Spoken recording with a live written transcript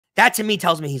That to me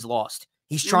tells me he's lost.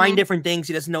 He's trying different things.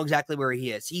 He doesn't know exactly where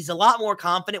he is. He's a lot more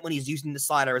confident when he's using the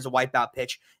slider as a wipeout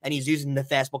pitch and he's using the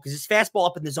fastball because his fastball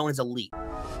up in the zone is elite.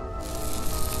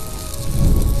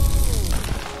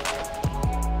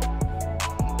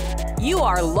 You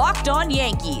are Locked On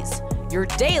Yankees, your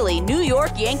daily New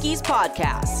York Yankees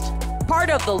podcast. Part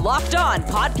of the Locked On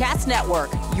Podcast Network,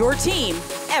 your team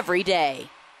every day.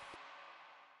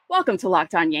 Welcome to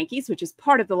Locked On Yankees, which is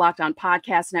part of the Locked On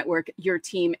Podcast Network, your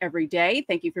team every day.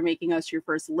 Thank you for making us your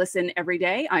first listen every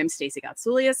day. I'm Stacey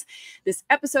Gotsoulias. This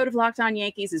episode of Locked On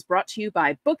Yankees is brought to you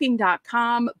by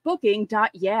Booking.com.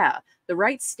 Booking.yeah. The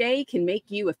right stay can make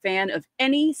you a fan of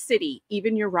any city,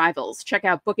 even your rivals. Check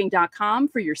out Booking.com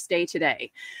for your stay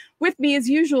today. With me, as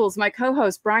usual, is my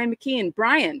co-host, Brian McKeon.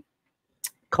 Brian.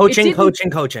 Coaching.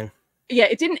 Yeah,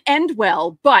 it didn't end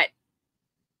well,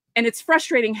 and it's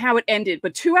frustrating how it ended,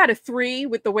 but 2 out of 3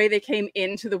 with the way they came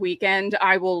into the weekend,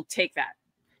 I will take that.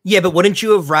 Yeah, but wouldn't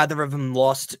you have rather have them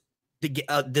lost the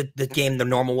game the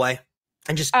normal way?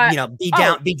 And just,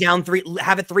 be down 3,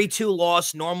 have a 3-2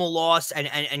 loss, normal loss,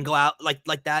 and go out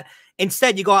like that.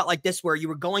 Instead, you go out like this, where you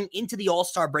were going into the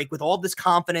All-Star break with all this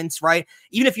confidence, right?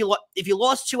 Even if you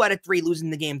lost 2 out of 3, losing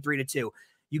the game 3-2,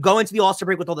 you go into the All-Star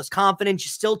break with all this confidence. You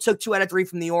still took 2 out of 3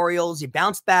 from the Orioles. You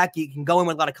bounced back. You can go in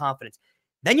with a lot of confidence.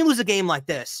 Then you lose a game like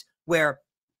this, where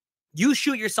you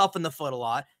shoot yourself in the foot a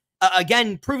lot.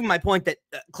 Again, proving my point that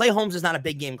Clay Holmes is not a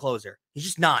big game closer. He's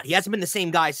just not. He hasn't been the same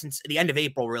guy since the end of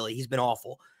April, really. He's been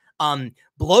awful.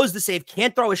 Blows the save,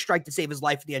 can't throw a strike to save his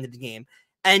life at the end of the game,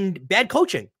 and bad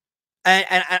coaching. And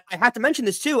I have to mention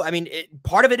this too. I mean,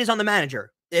 part of it is on the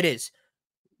manager. It is.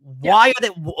 Why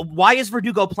is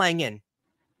Verdugo playing in?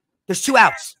 There's 2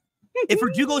 outs. If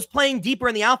Verdugo's playing deeper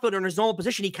in the outfield or in his normal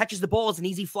position, he catches the ball as an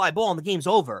easy fly ball and the game's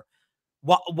over.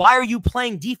 Why are you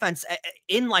playing defense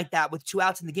in like that with 2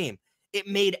 outs in the game? It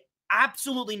made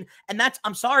absolutely, and that's,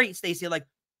 I'm sorry, Stacey, like,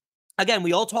 again,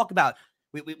 we all talk about,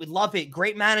 we love it.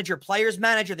 Great manager, players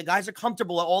manager, the guys are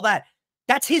comfortable, all that.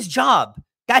 That's his job.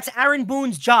 That's Aaron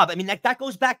Boone's job. I mean, that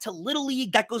goes back to Little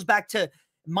League. That goes back to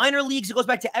minor leagues. It goes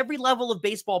back to every level of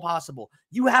baseball possible.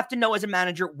 You have to know as a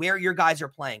manager where your guys are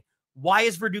playing. Why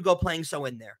is Verdugo playing so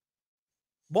in there?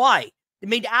 Why? It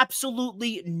made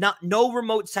absolutely no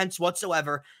remote sense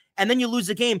whatsoever. And then you lose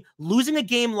a game. Losing a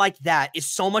game like that is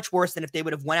so much worse than if they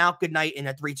would have went out good night in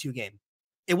a 3-2 game.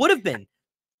 It would have been.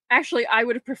 Actually, I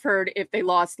would have preferred if they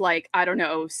lost, like, I don't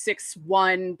know,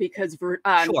 6-1 because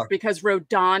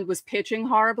Rodón was pitching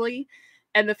horribly.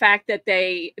 And the fact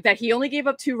that he only gave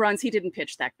up 2 runs, he didn't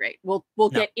pitch that great. We'll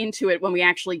get into it when we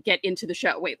actually get into the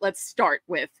show. Wait, let's start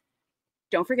with,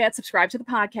 don't forget, subscribe to the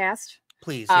podcast.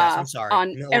 Please, yes, I'm sorry.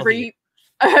 On every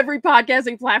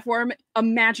podcasting platform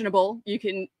imaginable, you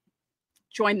can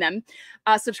join them.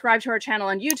 Subscribe to our channel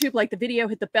on YouTube, like the video,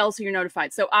 hit the bell so you're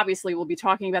notified. So obviously we'll be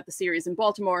talking about the series in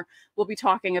Baltimore. We'll be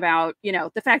talking about,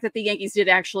 the fact that the Yankees did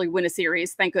actually win a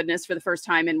series, thank goodness, for the first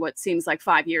time in what seems like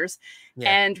 5 years. Yeah.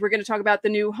 And we're going to talk about the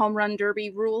new home run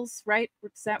derby rules, right?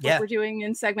 Is that what we're doing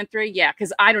in segment 3? Yeah,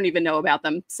 because I don't even know about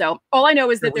them. So all I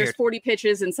know is that there's 40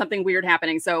 pitches and something weird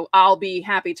happening. So I'll be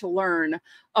happy to learn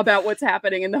about what's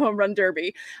happening in the home run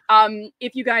derby.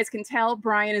 If you guys can tell,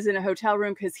 Brian is in a hotel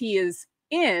room because he is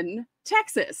in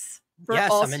Texas for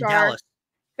All-Star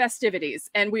festivities.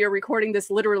 And we are recording this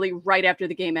literally right after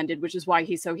the game ended, which is why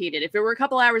he's so heated. If it were a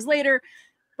couple hours later,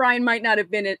 Brian might not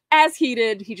have been as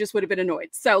heated. He just would have been annoyed.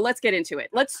 So let's get into it.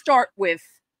 Let's start with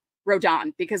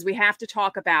Rodón, because we have to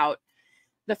talk about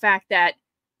the fact that,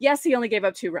 yes, he only gave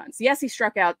up 2 runs. Yes, he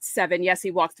struck out 7. Yes,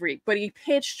 he walked 3. But he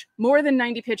pitched more than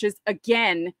 90 pitches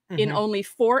again in only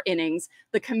 4 innings.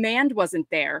 The command wasn't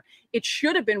there. It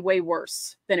should have been way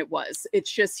worse than it was.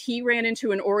 It's just he ran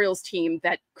into an Orioles team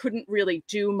that couldn't really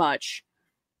do much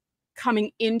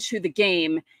coming into the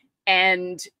game.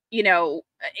 And,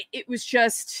 it was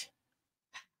just,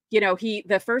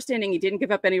 the first inning, he didn't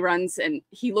give up any runs and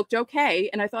he looked okay.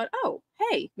 And I thought, oh,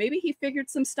 hey, maybe he figured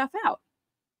some stuff out.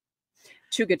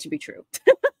 Too good to be true.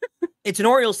 It's an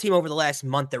Orioles team over the last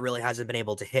month that really hasn't been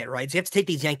able to hit, right? So you have to take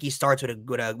these Yankees starts with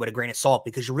a grain of salt,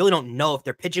 because you really don't know if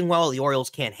they're pitching well. The Orioles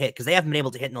can't hit because they haven't been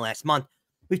able to hit in the last month.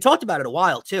 We've talked about it a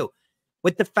while too.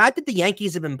 With the fact that the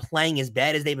Yankees have been playing as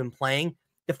bad as they've been playing,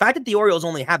 the fact that the Orioles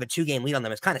only have a 2-game lead on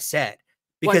them is kind of sad.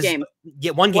 Because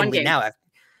one game lead now.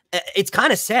 It's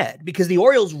kind of sad because the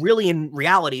Orioles really, in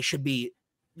reality, should be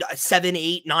 7,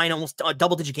 8, 9, almost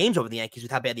double-digit games over the Yankees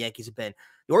with how bad the Yankees have been.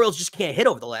 The Orioles just can't hit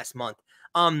over the last month.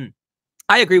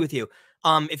 I agree with you.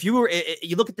 If you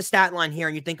look at the stat line here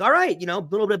and you think, all right, a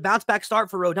little bit of bounce back start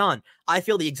for Rodón. I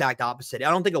feel the exact opposite. I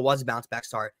don't think it was a bounce back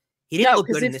start. He didn't look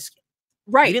good in this.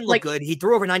 Right. He didn't look good. He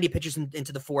threw over 90 pitches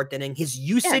into the 4th inning. His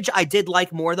usage, I did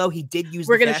like more, though. He did use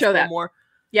the fastball more.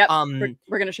 Yep.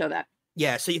 We're going to show that.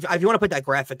 Yeah. So if you want to put that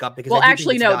graphic up, because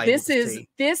actually, no,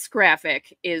 this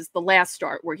graphic is the last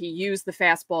start where he used the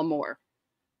fastball more.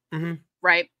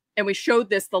 Right. And we showed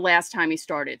this the last time he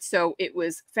started. So it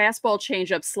was fastball,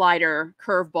 changeup, slider,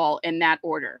 curveball in that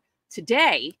order.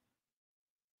 Today,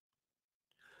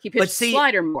 he pitched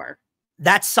slider more.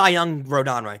 That's Cy Young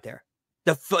Rodón right there.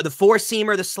 The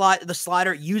four-seamer, the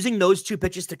slider, using those two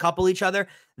pitches to couple each other,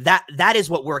 that is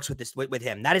what works with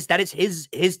him. That is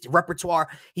his repertoire.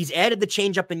 He's added the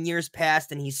changeup in years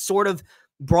past, and he's sort of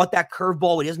brought that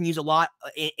curveball. He doesn't use a lot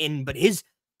but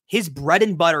his bread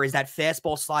and butter is that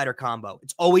fastball slider combo.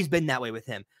 It's always been that way with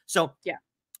him. So yeah,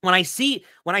 when I see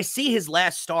his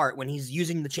last start, when he's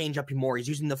using the changeup more, he's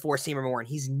using the four-seamer more, and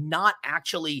he's not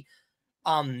actually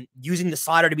using the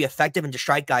slider to be effective and to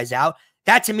strike guys out,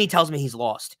 that to me tells me he's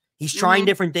lost. He's trying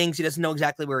different things. He doesn't know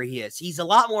exactly where he is. He's a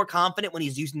lot more confident when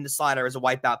he's using the slider as a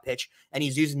wipeout pitch and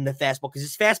he's using the fastball, because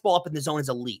his fastball up in the zone is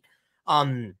elite.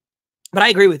 But I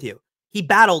agree with you. He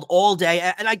battled all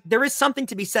day, and there is something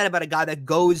to be said about a guy that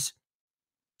goes,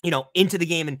 into the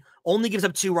game and only gives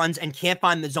up 2 runs and can't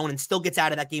find the zone and still gets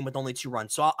out of that game with only 2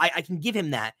 runs. So I can give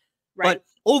him that. Right. But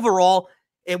overall,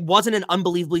 it wasn't an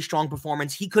unbelievably strong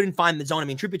performance. He couldn't find the zone. I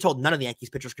mean, truth be told, none of the Yankees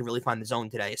pitchers could really find the zone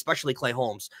today, especially Clay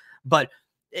Holmes. But,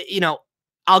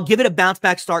 I'll give it a bounce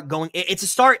back start going. It's a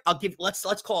start.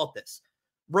 Let's call it this.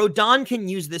 Rodón can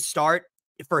use this start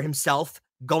for himself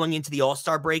going into the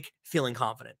All-Star break feeling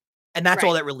confident. And that's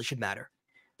all that really should matter.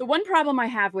 The one problem I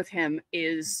have with him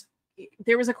is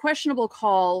there was a questionable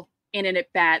call in an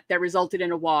at-bat that resulted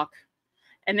in a walk,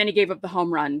 and then he gave up the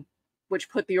home run, which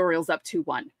put the Orioles up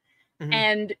 2-1.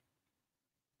 And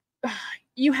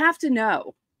you have to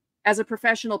know, as a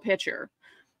professional pitcher,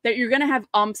 that you're going to have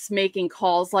umps making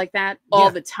calls like that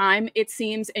all the time, it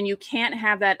seems, and you can't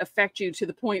have that affect you to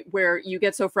the point where you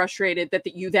get so frustrated that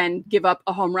you then give up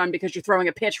a home run because you're throwing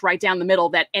a pitch right down the middle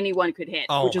that anyone could hit,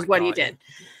 which is what he did.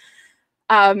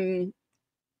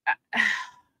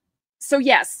 So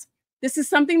yes, this is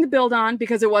something to build on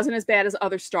because it wasn't as bad as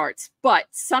other starts, but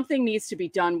something needs to be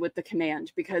done with the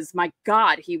command because, my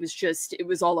God, it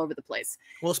was all over the place.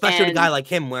 Well, especially with a guy like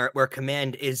him where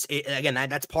command is, again,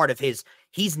 that's part of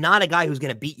he's not a guy who's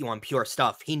going to beat you on pure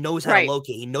stuff. He knows how to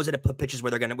locate. He knows how to put pitches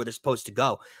where they're supposed to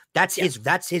go. That's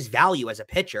his value as a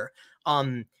pitcher.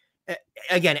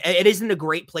 Again, it isn't a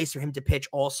great place for him to pitch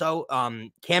also.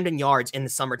 Camden Yards in the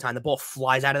summertime, the ball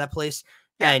flies out of that place,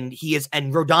 and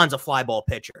Rodon's a fly ball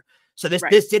pitcher. So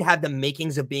this did have the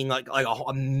makings of being like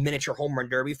a miniature home run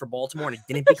derby for Baltimore, and it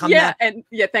didn't become that. Thank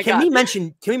God. Can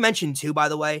we mention too, by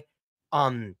the way,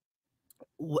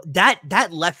 that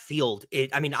left field?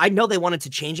 I know they wanted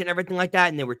to change it and everything like that,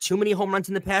 and there were too many home runs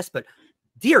in the past. But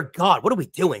dear God, what are we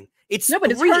doing? But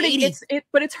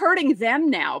it's hurting them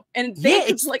now, and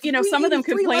it's like some of them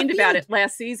complained about it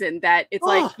last season. That it's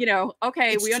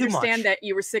okay, we understand that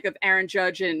you were sick of Aaron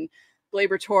Judge and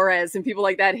Gleyber Torres and people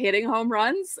like that hitting home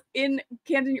runs in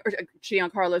Camden, or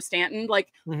Giancarlo Stanton.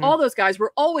 All those guys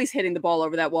were always hitting the ball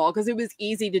over that wall because it was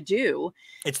easy to do.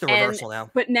 It's the reversal now.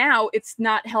 But now it's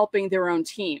not helping their own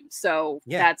team. So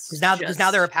that's because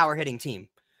now they're a power hitting team.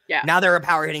 Yeah. Now they're a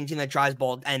power hitting team that drives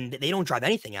ball, and they don't drive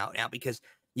anything out now because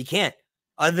you can't,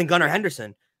 other than Gunnar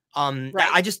Henderson.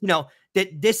 I just,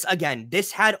 that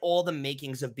this had all the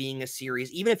makings of being a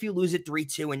series, even if you lose it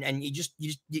 3-2 and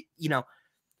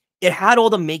it had all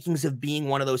the makings of being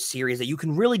one of those series that you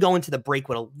can really go into the break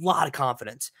with a lot of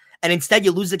confidence. And instead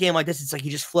you lose the game like this. It's like you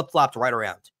just flip-flopped right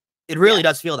around. It really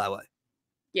does feel that way.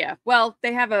 Yeah. Well,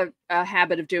 they have a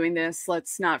habit of doing this.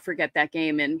 Let's not forget that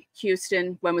game in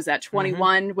Houston. When was that?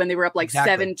 21, when they were up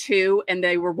 7-2 and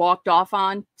they were walked off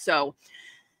on. So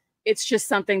it's just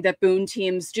something that Boone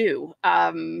teams do.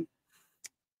 Why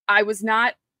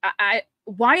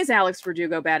is Alex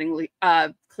Verdugo batting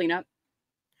cleanup?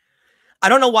 I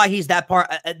don't know why he's that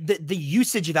part. The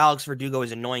usage of Alex Verdugo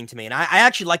is annoying to me, and I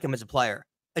actually like him as a player.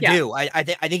 I do. I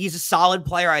think he's a solid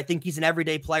player. I think he's an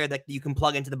everyday player that you can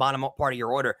plug into the bottom part of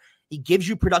your order. He gives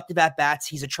you productive at-bats.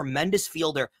 He's a tremendous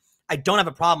fielder. I don't have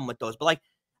a problem with those. But,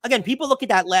 again, people look at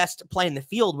that last play in the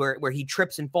field where he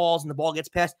trips and falls and the ball gets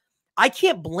passed. I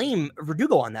can't blame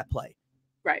Verdugo on that play.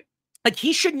 Right.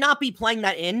 He should not be playing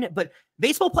that in, but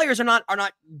baseball players are not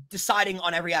deciding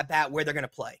on every at-bat where they're going to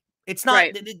play. It's not,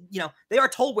 they are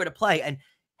told where to play, and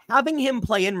having him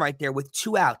play in right there with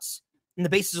 2 outs and the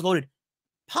bases are loaded,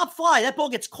 pop fly, that ball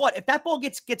gets caught. If that ball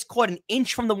gets caught an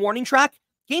inch from the warning track,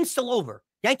 game's still over.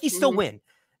 Yankees still win.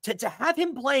 To have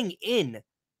him playing in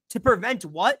to prevent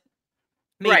what?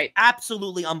 Made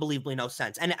absolutely unbelievably no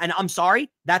sense. And I'm sorry,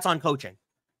 that's on coaching.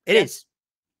 It is.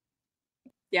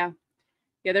 Yeah.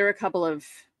 Yeah, there were a couple of,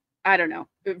 I don't know.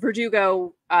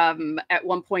 Verdugo, at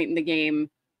one point in the game,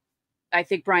 I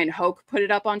think Brian Hoke put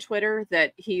it up on Twitter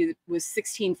that he was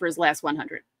 16 for his last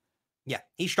 100. Yeah,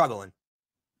 he's struggling.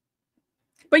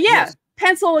 But yeah,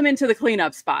 pencil him into the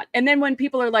cleanup spot. And then when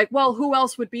people are like, well, who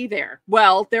else would be there?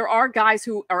 Well, there are guys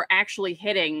who are actually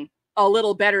hitting a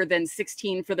little better than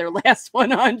 16 for their last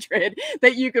 100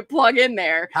 that you could plug in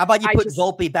there. How about you put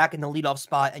Volpe back in the leadoff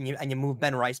spot and you move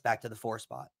Ben Rice back to the 4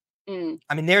 spot?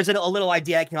 I mean, there's a little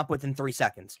idea I came up with in 3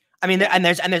 seconds. I mean,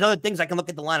 there's other things I can look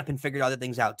at the lineup and figure other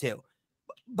things out too.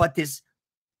 But this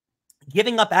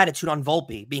giving up attitude on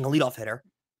Volpe being a leadoff hitter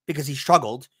because he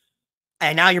struggled,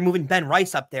 and now you're moving Ben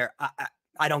Rice up there.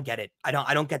 I don't get it. I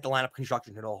don't get the lineup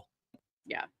construction at all.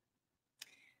 Yeah,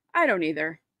 I don't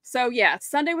either. So yeah,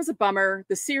 Sunday was a bummer.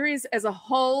 The series as a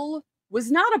whole was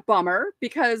not a bummer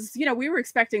because, you know, we were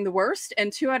expecting the worst,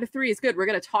 and 2 out of 3 is good. We're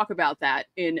going to talk about that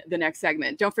in the next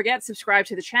segment. Don't forget, subscribe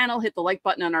to the channel, hit the like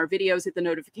button on our videos, hit the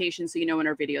notification so you know when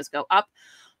our videos go up.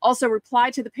 Also, reply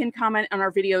to the pinned comment on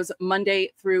our videos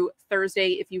Monday through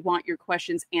Thursday if you want your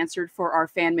questions answered for our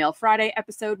Fan Mail Friday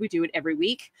episode. We do it every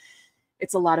week.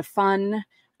 It's a lot of fun.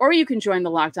 Or you can join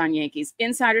the Locked On Yankees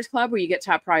Insiders Club, where you get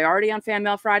top priority on Fan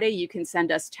Mail Friday. You can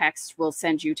send us texts. We'll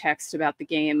send you texts about the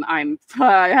game. I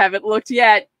haven't looked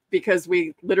yet because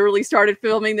we literally started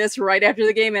filming this right after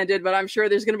the game ended, but I'm sure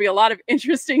there's going to be a lot of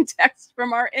interesting texts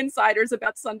from our insiders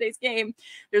about Sunday's game.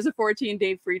 There's a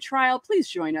 14-day free trial. Please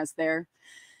join us there.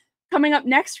 Coming up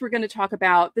next, we're going to talk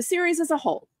about the series as a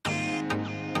whole.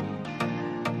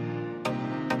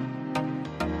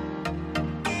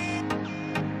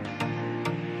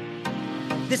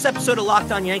 This episode of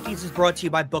Locked On Yankees is brought to you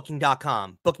by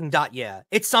Booking.com. Booking.yeah.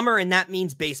 It's summer and that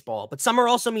means baseball, but summer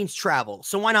also means travel,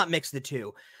 so why not mix the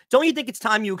two? Don't you think it's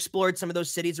time you explored some of those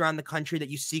cities around the country that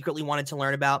you secretly wanted to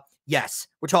learn about? Yes,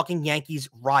 we're talking Yankees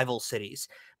rival cities.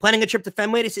 Planning a trip to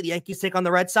Fenway to see the Yankees take on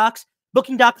the Red Sox?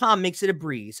 Booking.com makes it a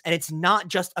breeze, and it's not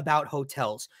just about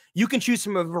hotels. You can choose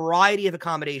from a variety of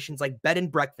accommodations like bed and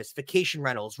breakfast, vacation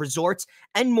rentals, resorts,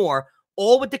 and more,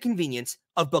 all with the convenience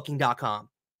of Booking.com.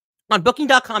 On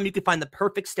Booking.com, you can find the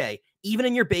perfect stay, even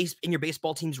in your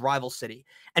baseball team's rival city.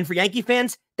 And for Yankee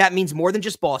fans, that means more than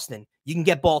just Boston. You can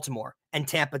get Baltimore and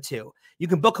Tampa too. You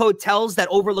can book hotels that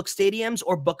overlook stadiums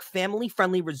or book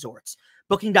family-friendly resorts.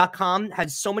 Booking.com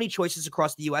has so many choices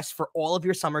across the U.S. for all of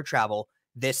your summer travel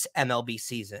this MLB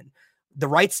season. The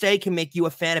right stay can make you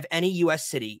a fan of any U.S.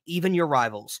 city, even your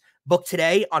rivals. Book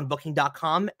today on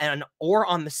Booking.com or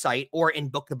on the site or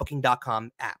in the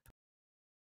Booking.com app.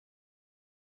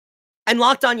 And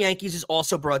Locked On Yankees is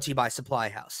also brought to you by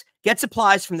SupplyHouse. Get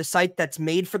supplies from the site that's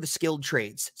made for the skilled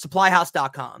trades,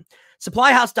 SupplyHouse.com.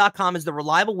 SupplyHouse.com is the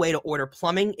reliable way to order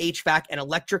plumbing, HVAC, and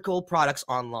electrical products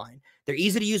online. Their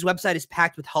easy-to-use website is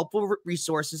packed with helpful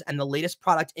resources and the latest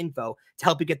product info to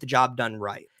help you get the job done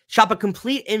right. Shop a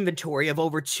complete inventory of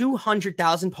over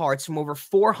 200,000 parts from over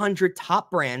 400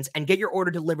 top brands and get your order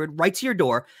delivered right to your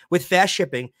door with fast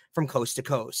shipping from coast to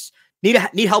coast. Need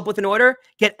help with an order?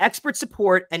 Get expert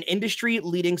support and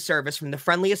industry-leading service from the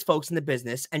friendliest folks in the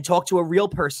business and talk to a real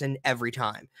person every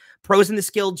time. Pros in the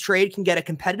skilled trade can get a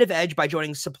competitive edge by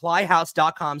joining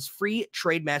SupplyHouse.com's free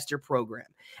TradeMaster program.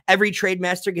 Every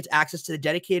TradeMaster gets access to the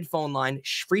dedicated phone line,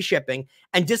 free shipping,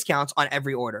 and discounts on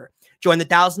every order. Join the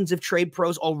thousands of trade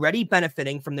pros already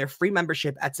benefiting from their free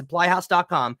membership at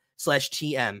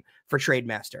SupplyHouse.com/TM for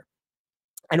TradeMaster.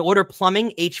 And order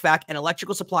plumbing, HVAC, and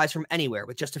electrical supplies from anywhere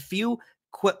with just a few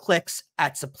quick clicks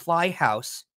at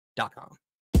SupplyHouse.com.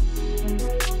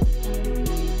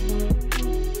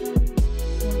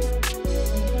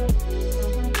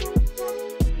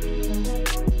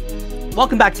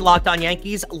 Welcome back to Locked On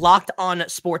Yankees. Locked On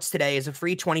Sports Today is a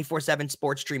free 24/7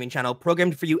 sports streaming channel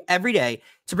programmed for you every day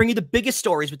to bring you the biggest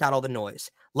stories without all the noise.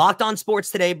 Locked On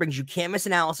Sports Today brings you canvas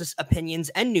analysis, opinions,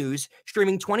 and news,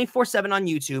 streaming 24/7 on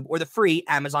YouTube or the free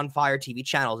Amazon Fire TV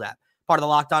channels app. Part of the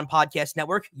Locked On Podcast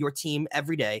Network, your team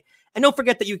every day. And don't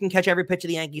forget that you can catch every pitch of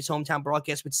the Yankees hometown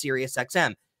broadcast with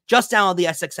SiriusXM. Just download the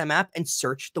SXM app and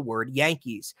search the word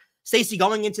Yankees. Stacey,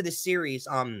 going into this series,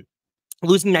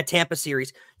 losing that Tampa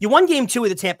series, you won game 2 of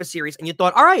the Tampa series, and you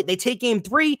thought, all right, they take game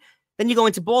 3, then you go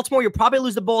into Baltimore, you'll probably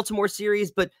lose the Baltimore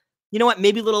series, but you know what,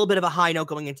 maybe a little bit of a high note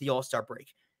going into the All-Star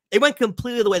break. It went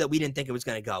completely the way that we didn't think it was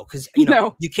going to go, because you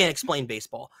can't explain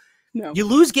baseball. No. You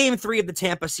lose game 3 of the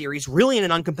Tampa series, really in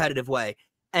an uncompetitive way,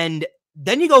 and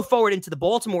then you go forward into the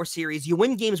Baltimore series, you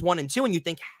win games 1 and 2, and you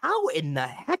think, how in the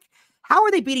heck, how are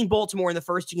they beating Baltimore in the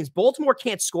first 2 games? Baltimore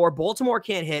can't score, Baltimore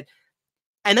can't hit.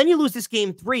 and then you lose this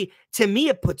game 3. To me,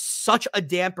 it puts such a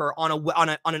damper on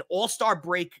an All-Star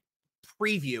break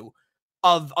preview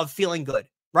of feeling good,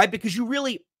 right? Because you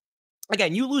really,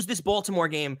 again, you lose this Baltimore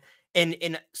game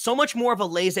in so much more of a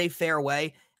laissez-faire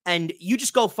way, and you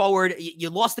just go forward. You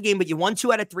lost the game, but you won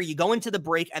 2 out of 3. You go into the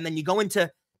break, and then you go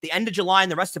into the end of July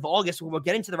and the rest of August. We'll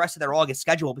get into the rest of their August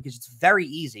schedule because it's very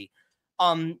easy,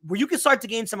 where you can start to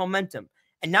gain some momentum.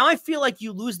 And now I feel like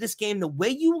you lose this game the way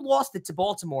you lost it to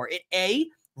Baltimore. It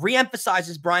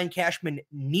reemphasizes Brian Cashman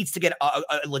needs to get a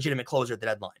legitimate closer at the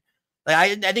deadline.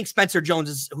 Like I think Spencer Jones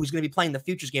is who's going to be playing the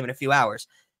futures game in a few hours.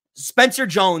 Spencer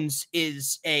Jones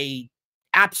is a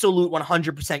absolute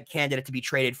 100% candidate to be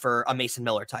traded for a Mason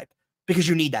Miller type, because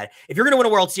you need that. If you're going to win a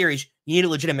World Series, you need a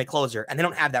legitimate closer, and they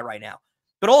don't have that right now.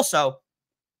 But also,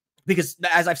 because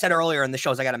as I've said earlier in the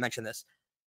shows, I got to mention this.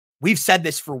 We've said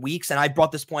this for weeks, and I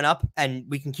brought this point up, and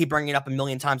we can keep bringing it up a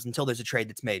million times until there's a trade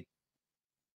that's made.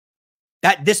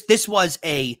 That this was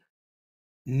a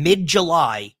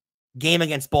mid-July game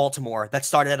against Baltimore that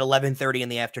started at 11:30 in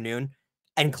the afternoon,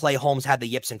 and Clay Holmes had the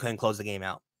yips and couldn't close the game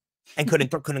out and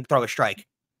couldn't throw a strike.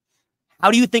 How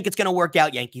do you think it's going to work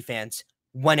out, Yankee fans,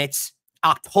 when it's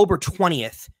October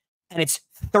 20th and it's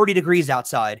 30 degrees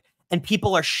outside and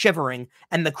people are shivering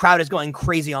and the crowd is going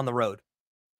crazy on the road?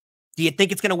 Do you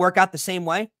think it's going to work out the same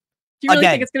way? Do you really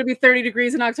think it's going to be 30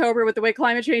 degrees in October with the way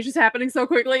climate change is happening so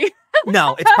quickly?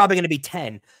 No, it's probably going to be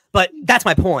 10. But that's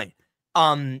my point.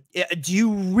 Do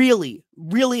you really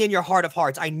in your heart of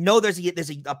hearts, I know there's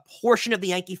a portion of the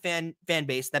Yankee fan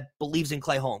base that believes in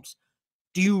Clay Holmes.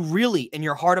 Do you really in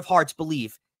your heart of hearts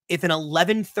believe if an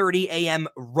 11:30 a.m.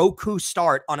 Roku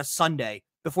start on a Sunday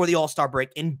before the All-Star break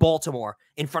in Baltimore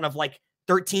in front of like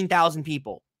 13,000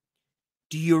 people,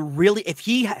 do you really, if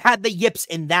he had the yips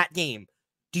in that game,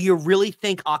 do you really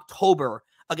think October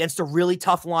against a really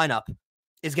tough lineup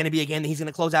is going to be a game that he's going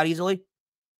to close out easily?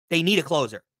 They need a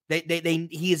closer.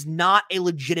 He is not a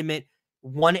legitimate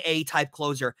 1A type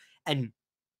closer, and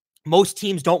most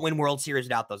teams don't win World Series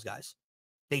without those guys.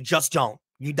 They just don't.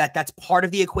 That's part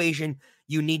of the equation.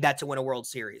 You need that to win a World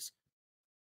Series.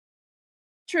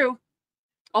 True.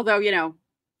 Although, you know,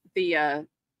 the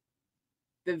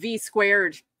V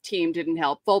squared team didn't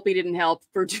help. Volpe didn't help.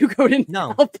 Verdugo didn't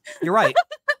help. You're right.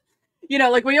 You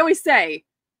know, like we always say,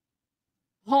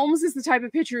 Holmes is the type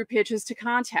of pitcher who pitches to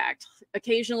contact.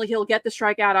 Occasionally he'll get the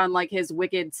strikeout on like his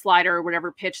wicked slider or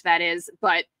whatever pitch that is,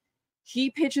 but he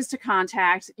pitches to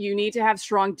contact. You need to have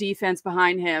strong defense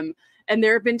behind him. And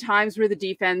there have been times where the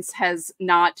defense has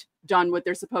not done what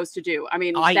they're supposed to do. I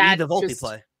mean, i.e. the Volpe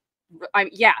play.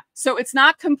 Yeah. So it's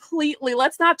not completely,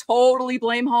 let's not totally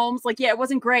blame Holmes. Like, yeah, it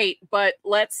wasn't great, but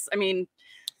but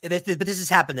this has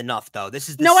happened enough, though. This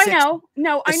is the I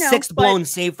know. Sixth blown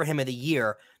save for him of the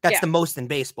year. That's the most in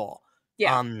baseball.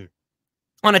 Yeah.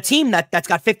 On a team that's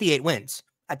got 58 wins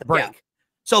at the break. Yeah.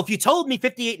 So if you told me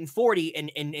 58 and 40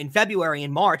 in February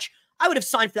and March, I would have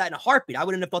signed for that in a heartbeat. I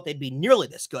wouldn't have thought they'd be nearly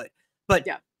this good. But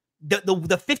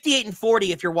the 58 and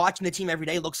 40, if you're watching the team every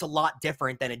day, looks a lot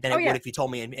different than it would if you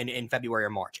told me in February or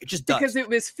March. It just does. Because it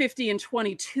was 50 and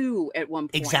 22 at one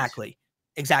point. Exactly.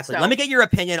 So. Let me get your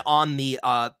opinion on the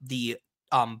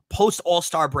post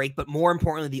All-Star break, but more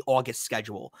importantly, the August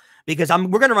schedule, because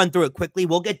we're going to run through it quickly.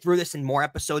 We'll get through this in more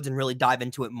episodes and really dive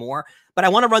into it more. But I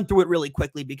want to run through it really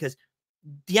quickly because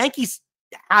the Yankees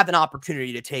have an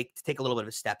opportunity to take a little bit of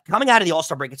a step. Coming out of the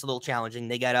All-Star break, it's a little challenging.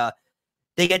 They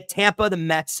get Tampa, the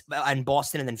Mets, and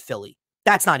Boston, and then Philly.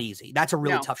 That's not easy. That's a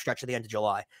really tough stretch at the end of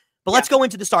July. But let's go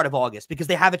into the start of August because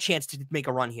they have a chance to make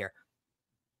a run here.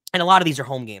 And a lot of these are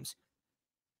home games.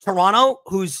 Toronto,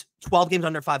 who's 12 games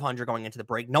under 500 going into the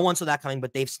break. No one saw that coming,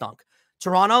 but they've stunk.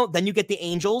 Toronto, then you get the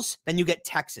Angels, then you get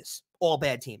Texas. All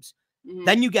bad teams. Mm-hmm.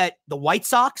 Then you get the White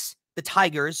Sox, the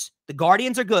Tigers, the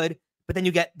Guardians are good, but then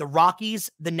you get the Rockies,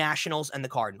 the Nationals, and the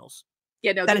Cardinals.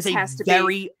 Yeah, no, that is a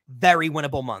very, very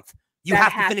winnable month. You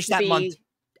have to finish that month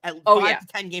at 5 to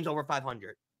 10 games over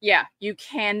 500. Yeah, you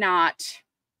cannot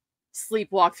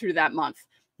sleepwalk through that month.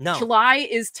 No. July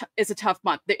is a tough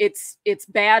month. It's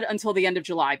bad until the end of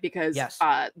July because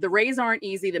the Rays aren't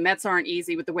easy. The Mets aren't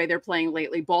easy with the way they're playing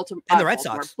lately. Baltimore and the Red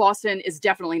Sox. Boston is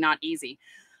definitely not easy.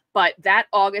 But that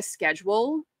August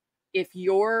schedule, if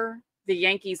you're the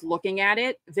Yankees looking at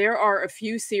it, there are a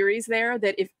few series there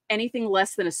that if anything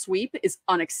less than a sweep is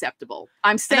unacceptable.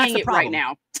 I'm saying it right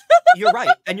now. You're right.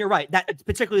 And you're right. That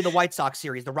particularly the White Sox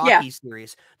series, the Rockies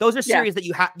series. Those are series that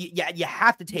you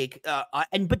have to take.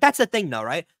 But that's the thing though,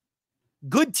 right?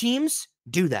 Good teams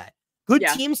do that. Good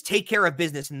teams take care of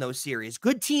business in those series.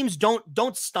 Good teams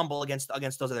don't stumble against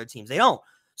those other teams. They don't.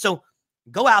 So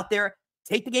go out there,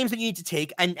 take the games that you need to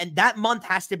take. And that month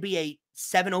has to be a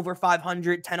 7 over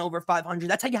 500, 10 over 500.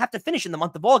 That's how you have to finish in the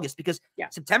month of August, because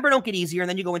September don't get easier, and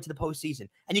then you go into the postseason.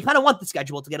 And you kind of want the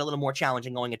schedule to get a little more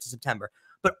challenging going into September.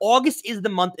 But August is the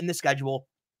month in the schedule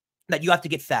that you have to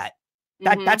get fat.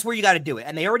 That's where you got to do it.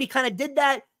 And they already kind of did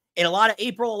that in a lot of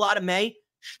April, a lot of May.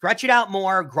 Stretch it out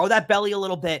more, grow that belly a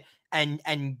little bit,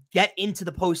 and get into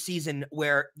the postseason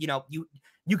where, you know,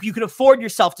 you can afford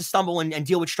yourself to stumble and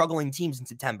deal with struggling teams in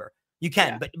September. You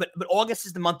can, but August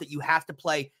is the month that you have to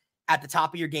play at the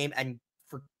top of your game, and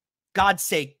for God's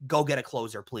sake, go get a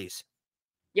closer, please.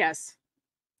 Yes.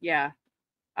 Yeah.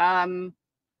 Who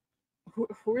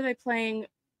are they playing?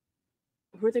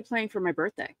 Who are they playing for my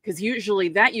birthday? Because usually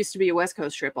that used to be a West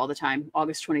Coast trip all the time,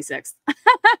 August 26th.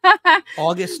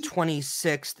 August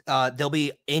 26th, they'll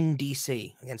be in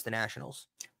D.C. against the Nationals.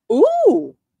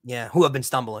 Ooh. Yeah, who have been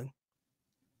stumbling.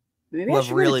 Maybe I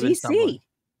should really go to D.C.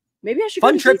 Maybe I should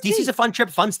fun go to trip. DC. DC's a fun trip,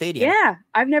 fun stadium. Yeah,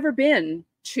 I've never been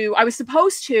to. I was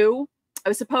supposed to go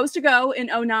in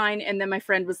 2009, and then my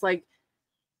friend was like,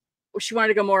 she wanted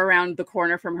to go more around the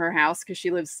corner from her house because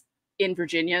she lives in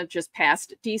Virginia, just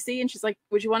past DC, and she's like,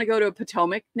 "Would you want to go to a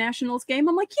Potomac Nationals game?"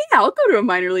 I'm like, "Yeah, I'll go to a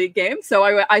minor league game."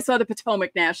 So I saw the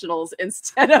Potomac Nationals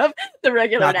instead of the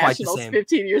regular Nationals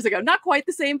 15 years ago. Not quite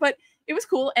the same, but it was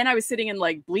cool. And I was sitting in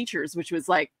like bleachers, which was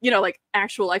like, you know, like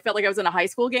actual. I felt like I was in a high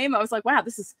school game. I was like, "Wow,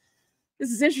 this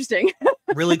is interesting."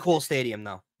 Really cool stadium,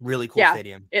 though. Really cool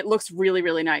stadium. It looks really,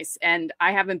 really nice. And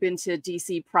I haven't been to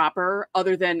DC proper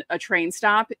other than a train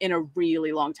stop in a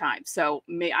really long time. So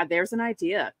there's an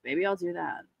idea. Maybe I'll do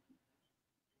that.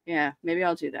 Yeah, maybe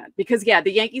I'll do that. Because,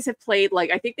 the Yankees have played,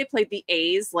 like, I think they played the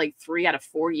A's like 3 out of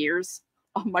 4 years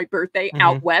on my birthday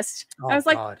out west. I was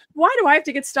like, why do I have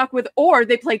to get stuck with, or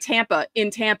they play Tampa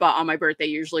on my birthday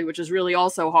usually, which is really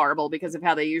also horrible because of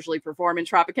how they usually perform in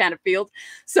Tropicana Field.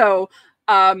 So,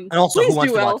 and also, who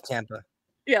wants to watch Tampa?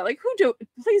 Yeah, like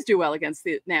please do well against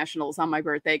the Nationals on my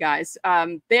birthday, guys.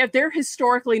 They're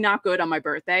historically not good on my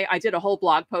birthday. I did a whole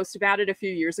blog post about it a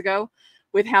few years ago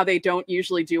with how they don't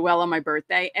usually do well on my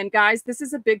birthday. And guys, this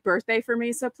is a big birthday for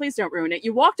me, so please don't ruin it.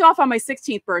 You walked off on my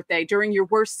 16th birthday during your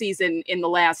worst season in the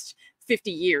last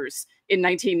 50 years in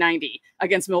 1990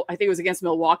 against I think it was against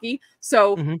Milwaukee.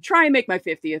 So try and make my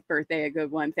 50th birthday a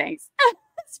good one, thanks.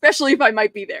 Especially if I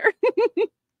might be there.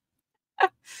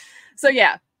 So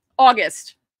yeah,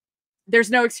 August.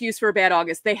 There's no excuse for a bad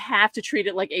August. They have to treat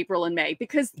it like April and May,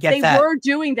 because they were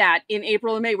doing that in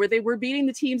April and May where they were beating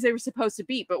the teams they were supposed to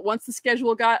beat. But once the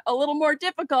schedule got a little more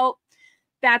difficult,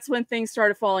 that's when things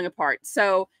started falling apart.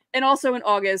 So, and also in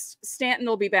August, Stanton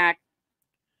will be back.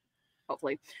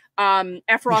 Hopefully.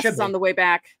 Efros is on the way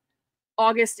back.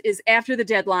 August is after the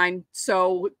deadline,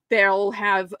 so they'll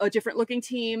have a different looking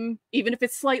team. Even if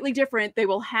it's slightly different, they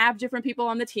will have different people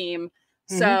on the team.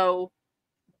 So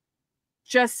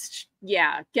just,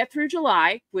 get through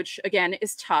July, which again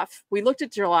is tough. We looked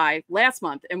at July last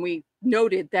month and we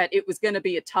noted that it was going to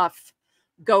be a tough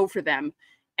go for them.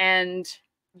 And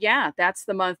that's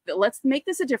the month. Let's make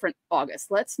this a different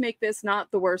August. Let's make this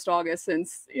not the worst August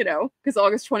since, because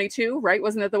August 22, right?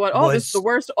 Wasn't it the one? Oh, this is the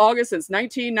worst August since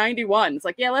 1991. It's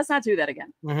like, let's not do that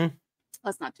again.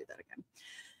 Let's not do that again.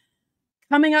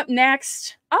 Coming up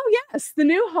next, the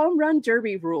new home run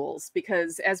derby rules,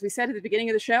 because as we said at the beginning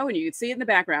of the show, and you can see it in the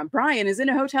background, Brian is in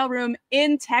a hotel room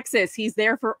in Texas. He's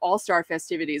there for All-Star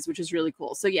festivities, which is really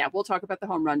cool. So we'll talk about the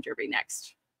home run derby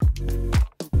next.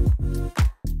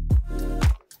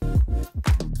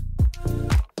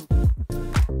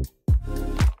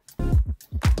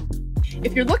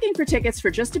 If you're looking for tickets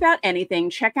for just about anything,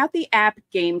 check out the app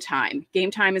Game Time. Game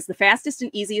Time is the fastest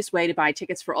and easiest way to buy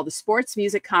tickets for all the sports,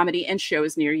 music, comedy, and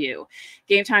shows near you.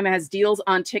 Game Time has deals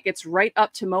on tickets right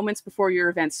up to moments before your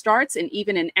event starts and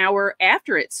even an hour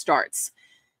after it starts.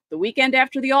 The weekend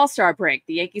after the All-Star break,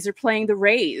 the Yankees are playing the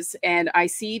Rays, and I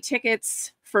see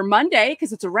tickets for Monday,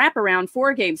 because it's a wraparound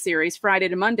 4-game series, Friday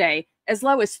to Monday, as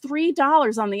low as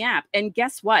 $3 on the app. And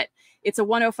guess what? It's a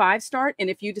 1:05 start, and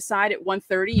if you decide at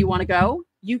 1:30 you want to go,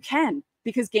 you can,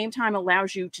 because Game Time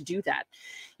allows you to do that.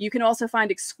 You can also find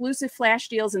exclusive flash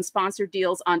deals and sponsored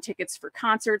deals on tickets for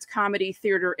concerts, comedy,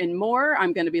 theater, and more.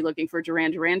 I'm going to be looking for Duran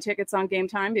Duran tickets on Game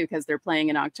Time because they're playing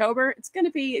in October. It's going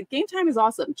to be, Game Time is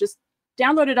awesome. Just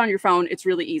download it on your phone. It's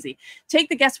really easy. Take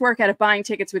the guesswork out of buying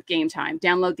tickets with Game Time.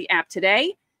 Download the app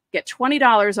today. Get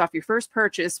 $20 off your first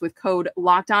purchase with code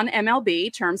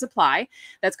LOCKEDONMLB. Terms apply.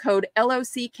 That's code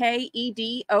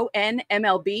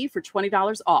LOCKEDONMLB for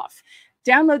 $20 off.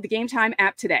 Download the Game Time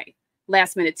app today.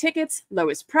 Last minute tickets,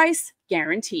 lowest price,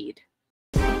 guaranteed.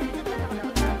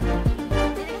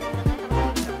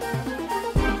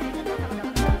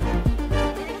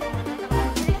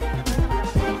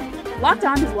 Locked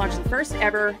On has launched the first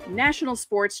ever national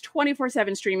sports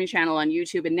 24/7 streaming channel on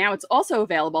YouTube, and now it's also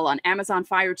available on Amazon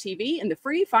Fire TV and the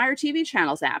free Fire TV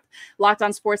Channels app. Locked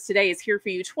On Sports Today is here for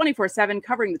you 24/7,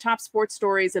 covering the top sports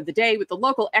stories of the day with the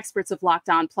local experts of Locked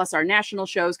On, plus our national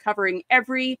shows covering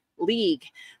every league.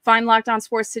 Find Locked On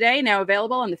Sports Today, now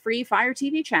available on the free Fire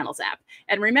TV Channels app.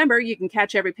 And remember, you can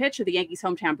catch every pitch of the Yankees'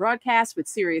 hometown broadcast with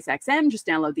SiriusXM. Just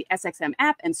download the SXM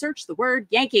app and search the word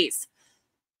Yankees.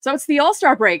 So it's the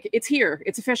All-Star break. It's here.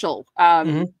 It's official.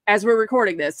 As we're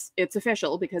recording this, it's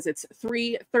official because it's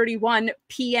 3:31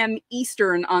 p.m.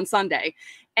 Eastern on Sunday.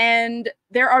 And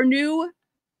there are new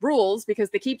rules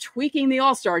because they keep tweaking the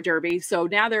All-Star Derby. So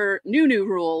now there are new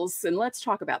rules, and let's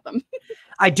talk about them.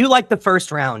 I do like the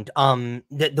first round,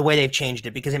 the way they've changed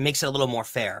it, because it makes it a little more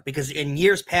fair. Because in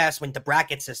years past, with the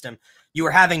bracket system, you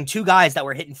were having two guys that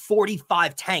were hitting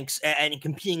 45 tanks and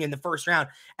competing in the first round,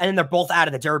 and then they're both out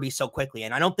of the Derby so quickly.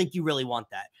 And I don't think you really want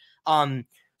that.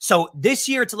 So this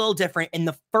year it's a little different. In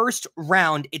the first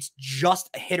round, it's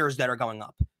just hitters that are going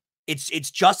up.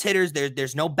 It's just hitters.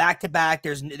 There's no back-to-back.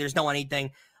 There's no anything.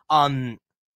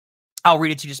 I'll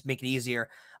read it to just make it easier.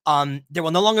 There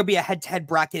will no longer be a head-to-head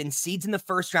bracket and seeds in the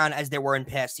first round as there were in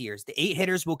past years. The 8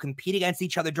 hitters will compete against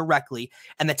each other directly,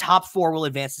 and the top 4 will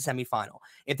advance to semifinal.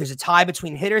 If there's a tie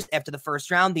between hitters after the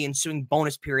first round, the ensuing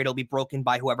bonus period will be broken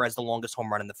by whoever has the longest home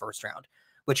run in the first round,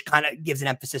 which kind of gives an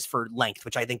emphasis for length,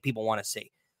 which I think people want to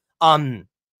see. It's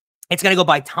going to go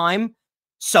by time.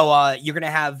 So you're going to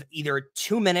have either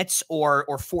 2 minutes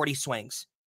or 40 swings.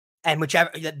 And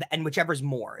whichever's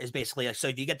more is basically like, so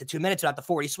if you get the 2 minutes without the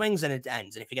 40 swings, then it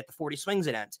ends. And if you get the 40 swings,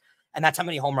 it ends. And that's how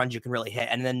many home runs you can really hit.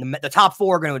 And then the top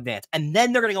 4 are going to advance. And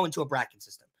then they're going to go into a bracket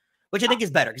system, which I think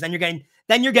is better because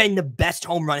then you're getting the best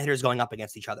home run hitters going up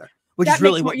against each other, which is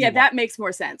really what you want. That makes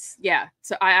more sense. Yeah.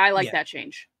 So I like that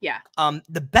change. Yeah.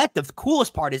 The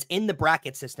coolest part is in the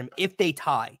bracket system, if they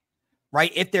tie,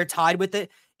 right? If they're tied with it,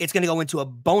 it's going to go into a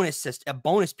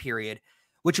bonus period,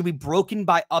 which will be broken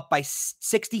up by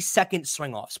 60-second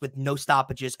swing-offs with no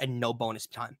stoppages and no bonus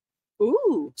time.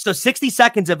 Ooh. So 60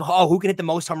 seconds of, who can hit the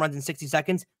most home runs in 60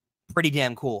 seconds? Pretty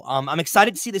damn cool. I'm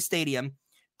excited to see the stadium.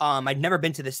 I'd never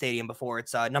been to the stadium before.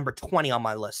 It's number 20 on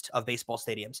my list of baseball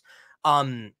stadiums.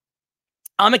 I'm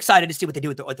excited to see what they do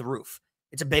with the roof.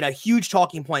 It's been a huge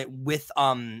talking point with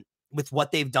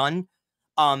what they've done.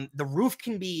 The roof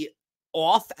can be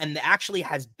off and actually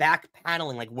has back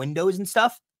paneling like windows and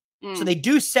stuff. So they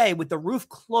do say with the roof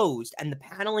closed and the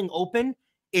paneling open,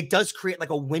 it does create like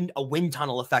a wind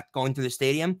tunnel effect going through the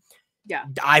stadium. Yeah.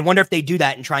 I wonder if they do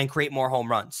that and try and create more home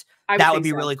runs. That would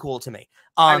be really cool to me.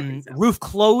 Roof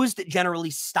closed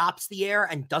generally stops the air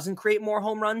and doesn't create more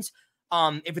home runs.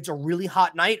 If it's a really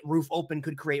hot night, roof open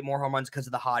could create more home runs because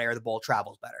of the hot air. The ball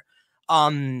travels better.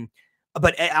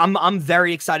 But I'm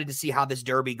very excited to see how this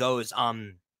Derby goes.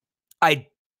 I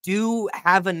do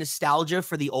have a nostalgia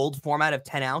for the old format of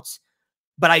 10 outs,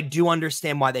 but I do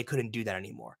understand why they couldn't do that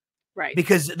anymore. Right.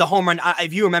 Because the home run,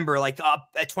 if you remember, like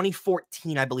at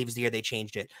 2014, I believe is the year they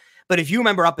changed it. But if you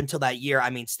remember up until that year,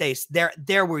 I mean, Stacey,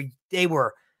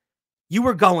 you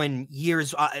were going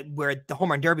years where the home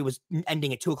run derby was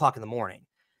ending at 2 o'clock in the morning.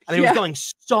 I mean, it was going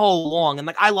so long. And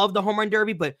like, I love the home run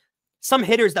derby, but some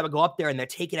hitters that would go up there and they're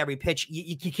taking every pitch,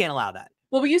 you can't allow that.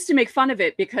 Well, we used to make fun of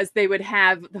it because they would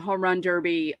have the home run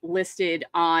derby listed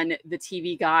on the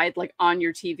TV guide, like on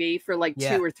your TV for like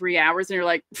 2 or 3 hours. And you're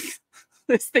like,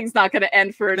 this thing's not going to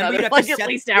end for another like at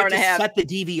least hour and a half. Set the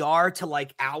DVR to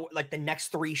like the next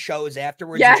 3 shows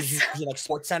afterwards. Yes. Which is usually like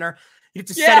Sports Center. You have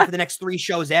to set it for the next 3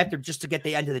 shows after just to get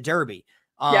the end of the derby.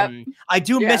 I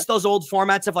do miss those old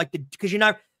formats of like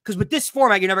because with this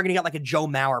format, you're never going to get like a Joe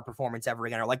Mauer performance ever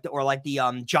again, or like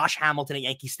the Josh Hamilton at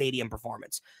Yankee Stadium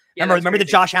performance. Remember the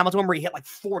Josh Hamilton one where he hit like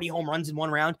 40 home runs in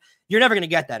 1 round? You're never going to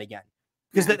get that again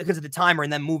because of the timer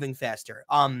and then moving faster.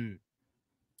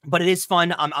 But it is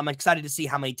fun. I'm excited to see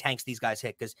how many tanks these guys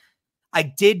hit because I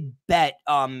did bet.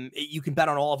 You can bet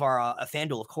on all of our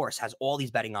FanDuel, of course, has all these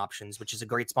betting options, which is a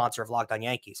great sponsor of Locked On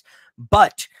Yankees.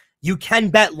 But you can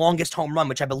bet longest home run,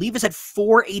 which I believe is at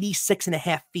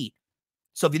 486.5 feet.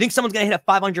 So if you think someone's going to hit a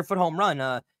 500-foot home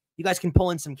run, you guys can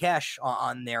pull in some cash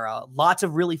on there. Lots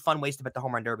of really fun ways to bet the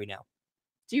home run derby now.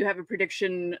 Do you have a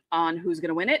prediction on who's going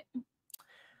to win it?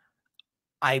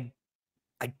 I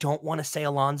don't want to say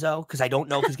Alonso because I don't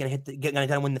know if he's going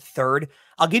to win the third.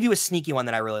 I'll give you a sneaky one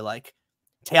that I really like.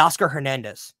 Teoscar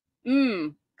Hernandez.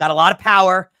 Got a lot of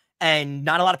power, and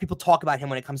not a lot of people talk about him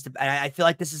when it comes to. And I feel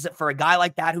like this is for a guy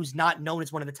like that who's not known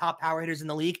as one of the top power hitters in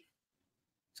the league.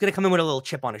 He's going to come in with a little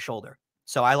chip on his shoulder.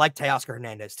 So I like Teoscar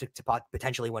Hernandez to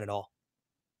potentially win it all.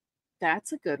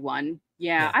 That's a good one.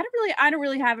 Yeah. I don't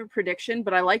really have a prediction,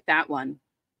 but I like that one.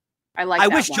 I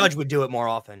wish Judge would do it more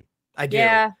often. I do.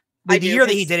 Yeah. The year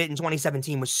that he did it in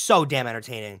 2017 was so damn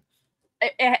entertaining.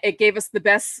 It gave us the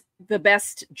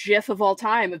best GIF of all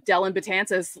time of Dellin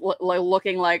Betances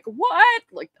looking like, what?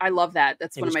 Like, I love that.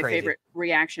 That's one of my favorite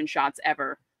reaction shots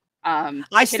ever.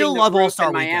 I still love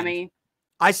All-Star Weekend.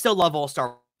 I still love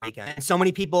All-Star Weekend. And so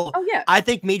many people. Oh, yeah. I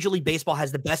think Major League Baseball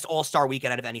has the best All-Star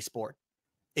Weekend out of any sport.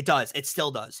 It does. It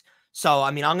still does. So,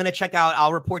 I mean, I'm going to check out.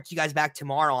 I'll report to you guys back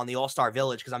tomorrow on the All-Star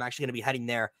Village because I'm actually going to be heading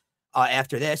there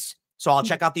after this. So I'll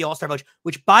check out the All-Star Village,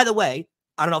 which, by the way,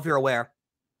 I don't know if you're aware,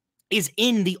 is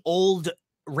in the old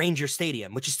Ranger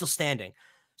Stadium, which is still standing.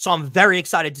 So I'm very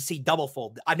excited to see double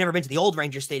fold. I've never been to the old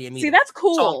Ranger Stadium either. See, that's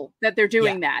cool that they're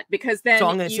doing that, because then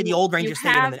I'm going to see the old Ranger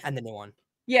Stadium and the new one.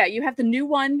 Yeah, you have the new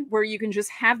one where you can just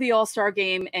have the All-Star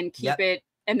game and keep it,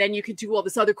 and then you could do all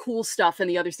this other cool stuff in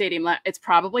the other stadium. It's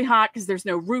probably hot because there's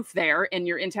no roof there and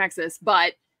you're in Texas,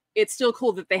 but it's still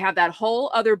cool that they have that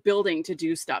whole other building to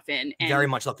do stuff in. And very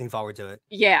much looking forward to it.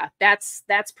 Yeah, that's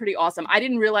pretty awesome. I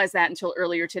didn't realize that until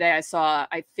earlier today. I saw,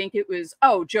 I think it was,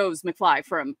 Joe's McFly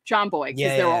from John Boy,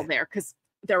 because they're all there, because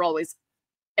they're always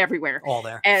everywhere. All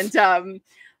there. And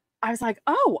I was like,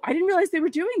 oh, I didn't realize they were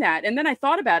doing that. And then I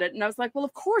thought about it and I was like, well,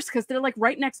 of course, because they're like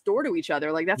right next door to each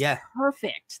other. Like, that's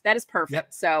perfect. That is perfect.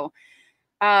 Yep. So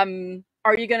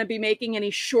are you going to be making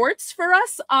any shorts for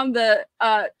us on the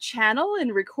channel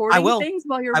and recording things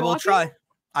while you're watching?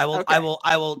 I will try.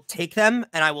 I will take them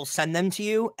and I will send them to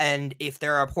you. And if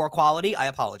they're a poor quality, I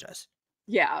apologize.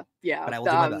 Yeah. But I will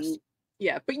do my best.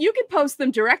 Yeah, but you can post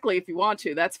them directly if you want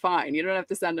to. That's fine. You don't have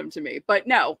to send them to me. But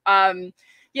no,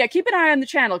 yeah, keep an eye on the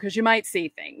channel because you might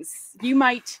see things. We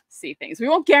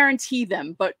won't guarantee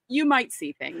them, but you might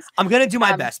see things. I'm going to do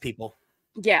my best, people.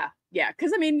 Yeah.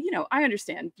 Because, I mean, I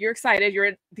understand. You're excited. You're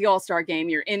at the All-Star game.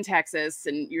 You're in Texas,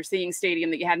 and you're seeing stadium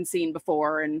that you hadn't seen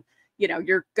before. And,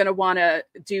 you're going to want to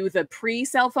do the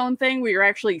pre-cell phone thing where you're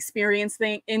actually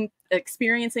experiencing things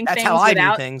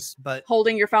without things, but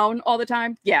holding your phone all the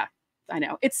time. Yeah, I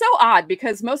know. It's so odd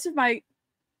because most of my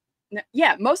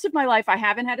life I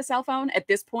haven't had a cell phone at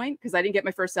this point because I didn't get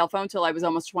my first cell phone till I was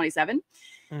almost 27.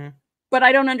 Mm-hmm. But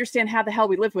I don't understand how the hell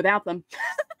we live without them.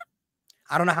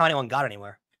 I don't know how anyone got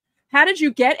anywhere. How did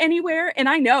you get anywhere? And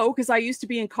I know because I used to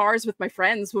be in cars with my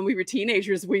friends when we were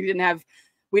teenagers. We didn't have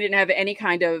any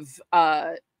kind of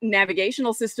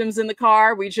navigational systems in the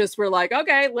car. We just were like,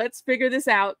 okay, let's figure this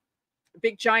out.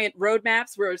 Big giant road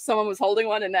maps where someone was holding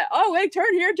one and wait,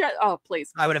 turn here. Oh,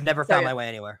 please. I would have never found my way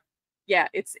anywhere. Yeah,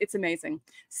 it's amazing.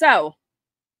 So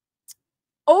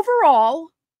overall,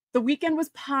 the weekend was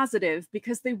positive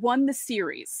because they won the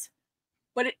series.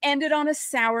 But it ended on a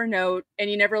sour note,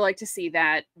 and you never like to see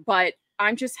that. But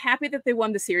I'm just happy that they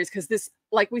won the series because this,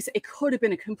 like we said, it could have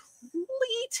been a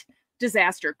complete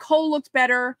disaster. Cole looked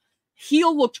better.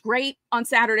 Heel looked great on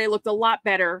Saturday, looked a lot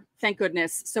better, thank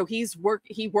goodness. So he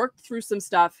worked through some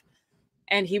stuff,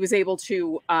 and he was able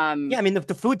to. I mean,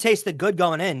 the food tasted good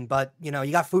going in, but, you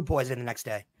got food poisoning the next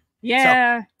day.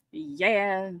 Yeah,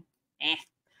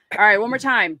 All right, one more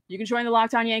time. You can join the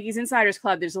Locked On Yankees Insiders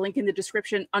Club. There's a link in the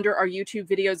description under our YouTube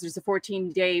videos. There's a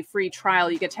 14-day free trial.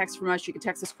 You get texts from us. You can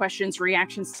text us questions,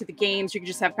 reactions to the games. You can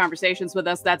just have conversations with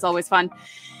us. That's always fun.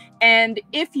 And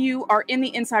if you are in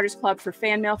the Insiders Club for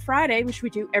Fan Mail Friday, which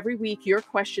we do every week, your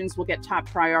questions will get top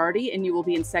priority, and you will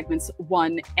be in segments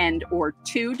 1 and/or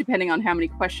 2, depending on how many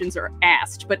questions are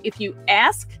asked. But if you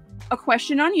ask a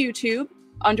question on YouTube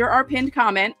under our pinned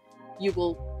comment,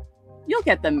 you'll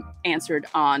get them answered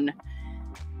on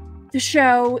the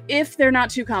show if they're not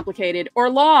too complicated or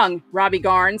long. Robbie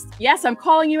Garnes. Yes, I'm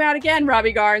calling you out again,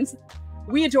 Robbie Garnes.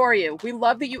 We adore you. We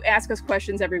love that you ask us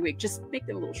questions every week. Just make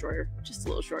them a little shorter. Just a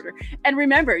little shorter. And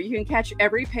remember, you can catch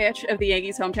every pitch of the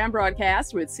Yankees hometown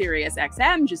broadcast with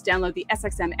SiriusXM. Just download the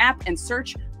SXM app and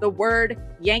search the word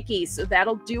Yankees. So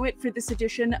that'll do it for this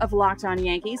edition of Locked On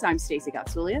Yankees. I'm Stacey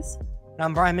Gotsoulias. And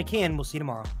I'm Brian McKeon. We'll see you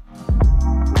tomorrow.